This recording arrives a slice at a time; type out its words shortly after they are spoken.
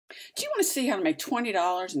Do you want to see how to make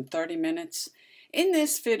 $20 in 30 minutes? In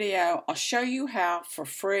this video, I'll show you how for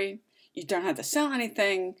free. You don't have to sell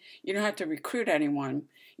anything. You don't have to recruit anyone.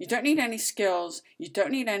 You don't need any skills. You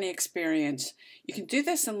don't need any experience. You can do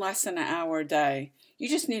this in less than an hour a day. You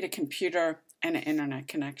just need a computer and an internet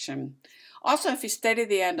connection. Also, if you stay to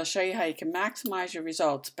the end, I'll show you how you can maximize your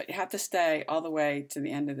results, but you have to stay all the way to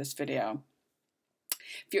the end of this video.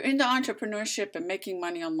 If you're into entrepreneurship and making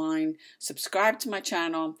money online, subscribe to my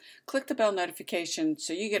channel, click the bell notification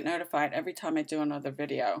so you get notified every time I do another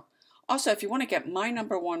video. Also, if you want to get my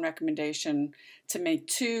 #1 recommendation to make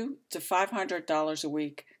 $200 to $500 a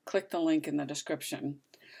week, click the link in the description.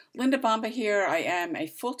 Linda Bomba here. I am a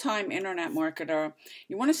full-time internet marketer.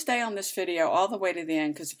 You want to stay on this video all the way to the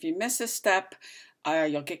end because if you miss a step,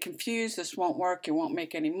 you'll get confused. This won't work. You won't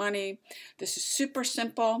make any money. This is super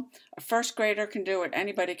simple. A first grader can do it.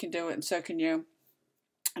 Anybody can do it, and so can you.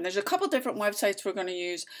 And there's a couple different websites we're going to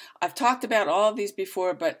use. I've talked about all of these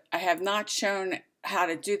before, but I have not shown how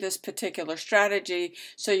to do this particular strategy.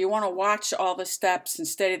 So you want to watch all the steps and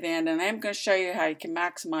stay to the end. And I'm going to show you how you can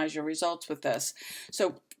maximize your results with this.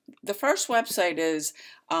 So the first website is,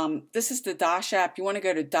 this is the Dosh app. You want to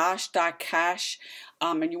go to dosh.cash.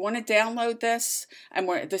 And you want to download this. And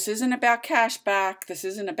this isn't about cash back. This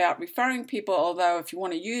isn't about referring people. Although if you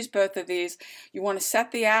want to use both of these, you want to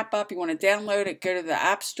set the app up. You want to download it. Go to the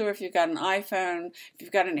App Store if you've got an iPhone. If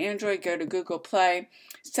you've got an Android, go to Google Play.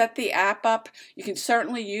 Set the app up. You can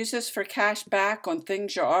certainly use this for cash back on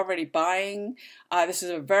things you're already buying. This is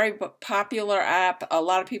a very popular app. A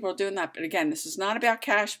lot of people are doing that. But again, this is not about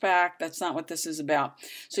cash back. That's not what this is about.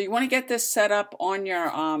 So you want to get this set up on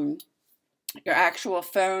your actual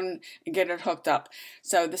phone and get it hooked up.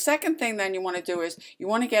 So the second thing then you want to do is you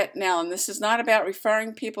want to get now, and this is not about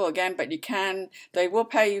referring people again, but they will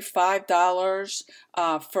pay you $5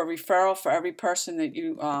 for referral for every person that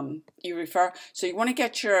you refer. So you want to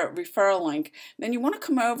get your referral link. Then you want to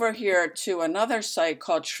come over here to another site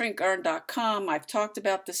called shrinkearn.com. I've talked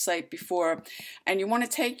about this site before, and you want to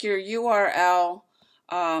take your URL.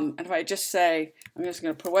 And if I just say, I'm just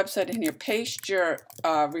going to put a website in here, paste your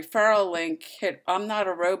referral link, hit I'm not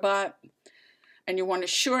a robot, and you want to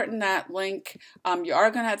shorten that link. You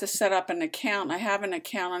are going to have to set up an account. I have an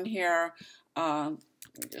account on here. Let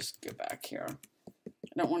me just go back here. I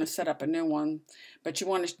don't want to set up a new one, but you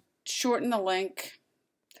want to shorten the link.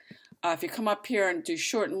 If you come up here and do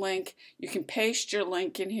shorten link, you can paste your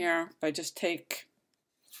link in here. If I just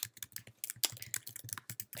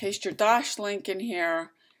paste your Dosh link in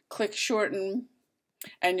here, click shorten,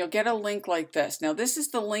 and you'll get a link like this. Now this is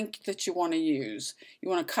the link that you want to use. You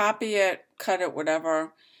want to copy it, cut it,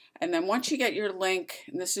 whatever. And then once you get your link,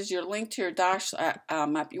 and this is your link to your Dosh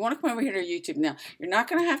app, you want to come over here to YouTube. Now, you're not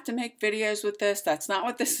going to have to make videos with this. That's not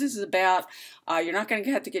what this is about. You're not going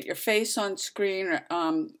to have to get your face on screen.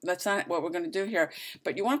 That's not what we're going to do here.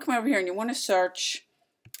 But you want to come over here and you want to search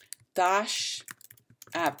Dosh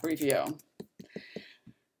app review.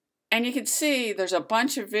 And you can see there's a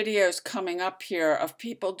bunch of videos coming up here of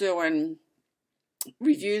people doing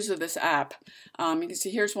reviews of this app. You can see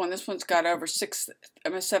here's one. This one's got over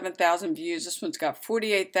 7,000 views. This one's got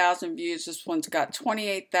 48,000 views. This one's got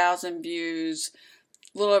 28,000 views.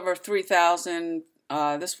 A little over 3,000.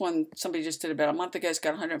 This one somebody just did about a month ago. It's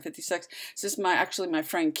got 156. This is actually my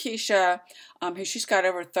friend Keisha, who she's got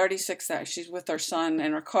over 36,000. She's with her son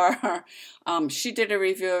in her car. She did a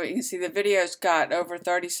review. You can see the video's got over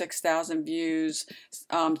 36,000 views.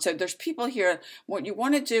 So there's people here. What you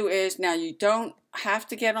want to do is, now you don't have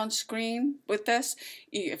to get on screen with this.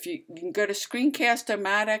 If you can go to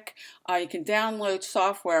Screencast-O-Matic, you can download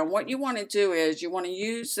software. And what you want to do is you want to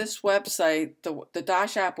use this website, the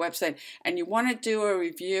Dosh app website, and you want to do a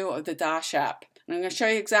review of the Dosh app. And I'm going to show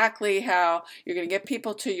you exactly how you're going to get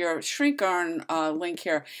people to your ShrinkEarn link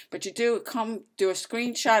here. But you do a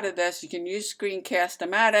screenshot of this. You can use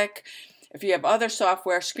Screencast-O-Matic. If you have other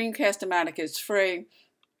software, Screencast-O-Matic is free.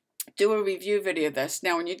 Do a review video of this.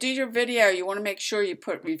 Now when you do your video, you want to make sure you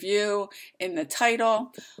put review in the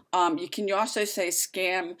title. You can also say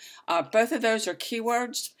scam. Both of those are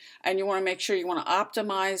keywords, and you want to make sure you want to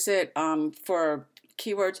optimize it for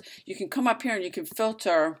keywords. You can come up here and you can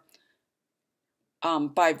filter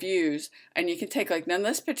by views, and you can take now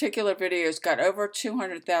this particular video's got over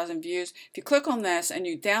 200,000 views. If you click on this and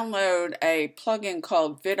you download a plugin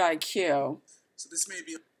called vidIQ, so this may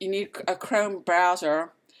be, you need a Chrome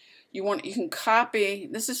browser. You can copy,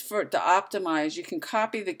 this is to optimize, you can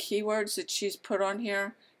copy the keywords that she's put on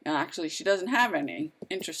here. Now actually she doesn't have any.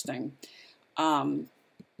 Interesting. I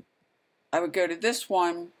would go to this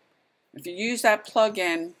one. If you use that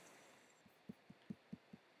plugin,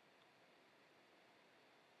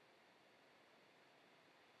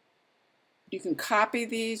 You can copy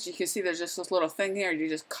these. You can see there's just this little thing here. You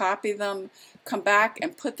just copy them, come back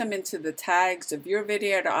and put them into the tags of your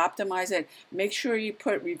video to optimize it. Make sure you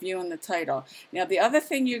put review in the title. Now the other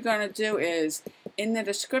thing you're going to do is in the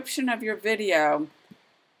description of your video,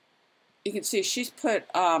 you can see she's put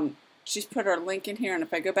her link in here, and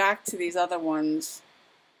if I go back to these other ones,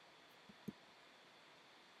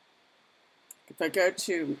 if I go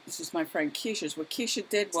to, this is my friend Keisha's, what Keisha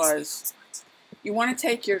did was, you want to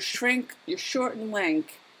take your shortened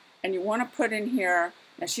link, and you want to put in here,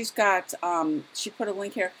 now she's got, she put a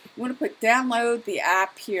link here, you want to put download the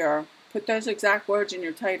app here, put those exact words in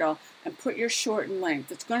your title, and put your shortened link.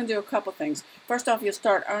 It's going to do a couple things. First off, you'll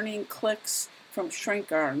start earning clicks from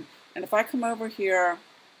Shrink Earn. And if I come over here,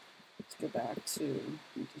 let's go back to,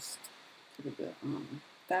 just look at the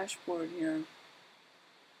dashboard here.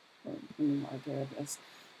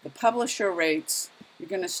 The publisher rates, you're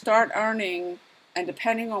going to start earning, and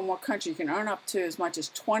depending on what country, you can earn up to as much as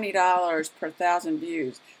 $20 per 1,000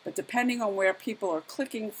 views. But depending on where people are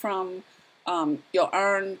clicking from, you'll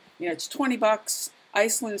earn, it's 20 bucks.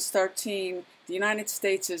 Iceland's 13. The United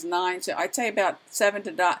States is 9. So I'd say about $7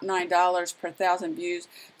 to $9 per 1,000 views.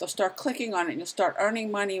 They'll start clicking on it, and you'll start earning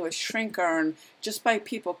money with Shrink Earn just by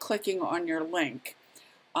people clicking on your link.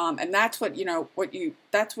 And that's what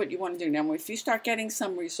that's what you want to do. Now, if you start getting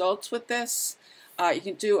some results with this, you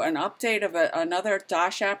can do an update of another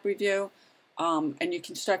Dash app review, and you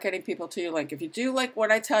can start getting people to your link. If you do like what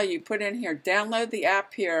I tell you, put in here, download the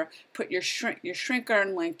app here, put your Shrink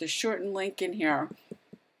Earn link, the shortened link in here.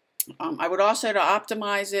 I would also, to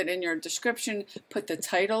optimize it in your description, put the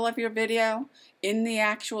title of your video in the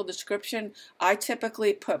actual description. I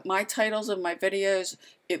typically put my titles of my videos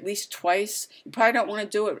at least twice. You probably don't want to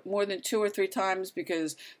do it more than 2 or 3 times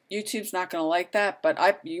because YouTube's not going to like that, but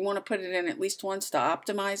you want to put it in at least once to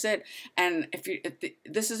optimize it. And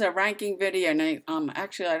this is a ranking video, and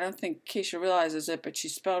actually I don't think Keisha realizes it, but she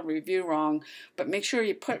spelled review wrong. But make sure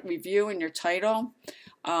you put review in your title.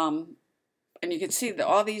 And you can see that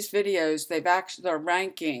all these videos, they're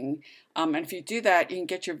ranking. And if you do that, you can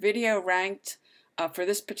get your video ranked for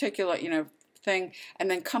this particular, thing,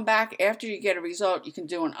 and then come back after you get a result. You can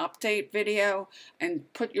do an update video and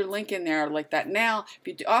put your link in there like that. Now,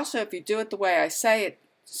 if you do it the way I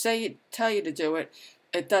tell you to do it,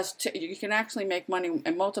 you can actually make money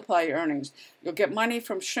and multiply your earnings. You'll get money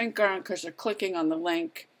from Shrink Earn because they're clicking on the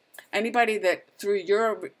link. Anybody that through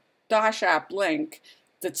your Dash app link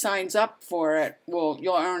that signs up for it,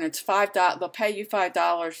 you'll earn, it's $5. They'll pay you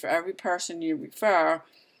 $5 for every person you refer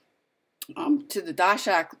to the Dash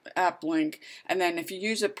app link, and then if you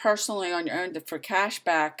use it personally on your own for cash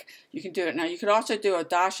back, you can do it. Now you could also do a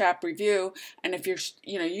Dash app review, and if you're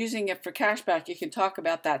using it for cash back, you can talk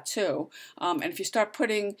about that too. And if you start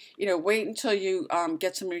putting, wait until you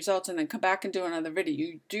get some results and then come back and do another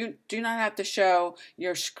video. You do not have to show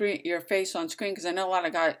your face on screen, because I know a lot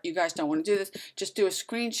of you guys don't want to do this. Just do a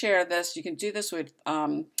screen share of this. You can do this with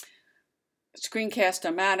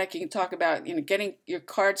Screencast-O-Matic. You can talk about getting your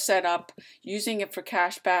card set up, using it for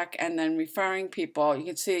cashback, and then referring people. You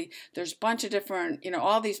can see there's a bunch of different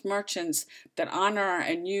all these merchants that honor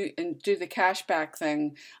and do the cashback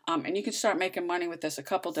thing, and you can start making money with this a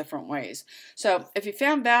couple different ways. So if you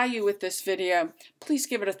found value with this video, please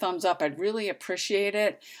give it a thumbs up. I'd really appreciate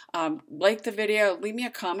it. Like the video, leave me a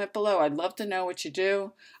comment below. I'd love to know what you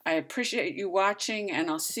do. I appreciate you watching, and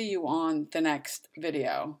I'll see you on the next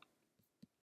video.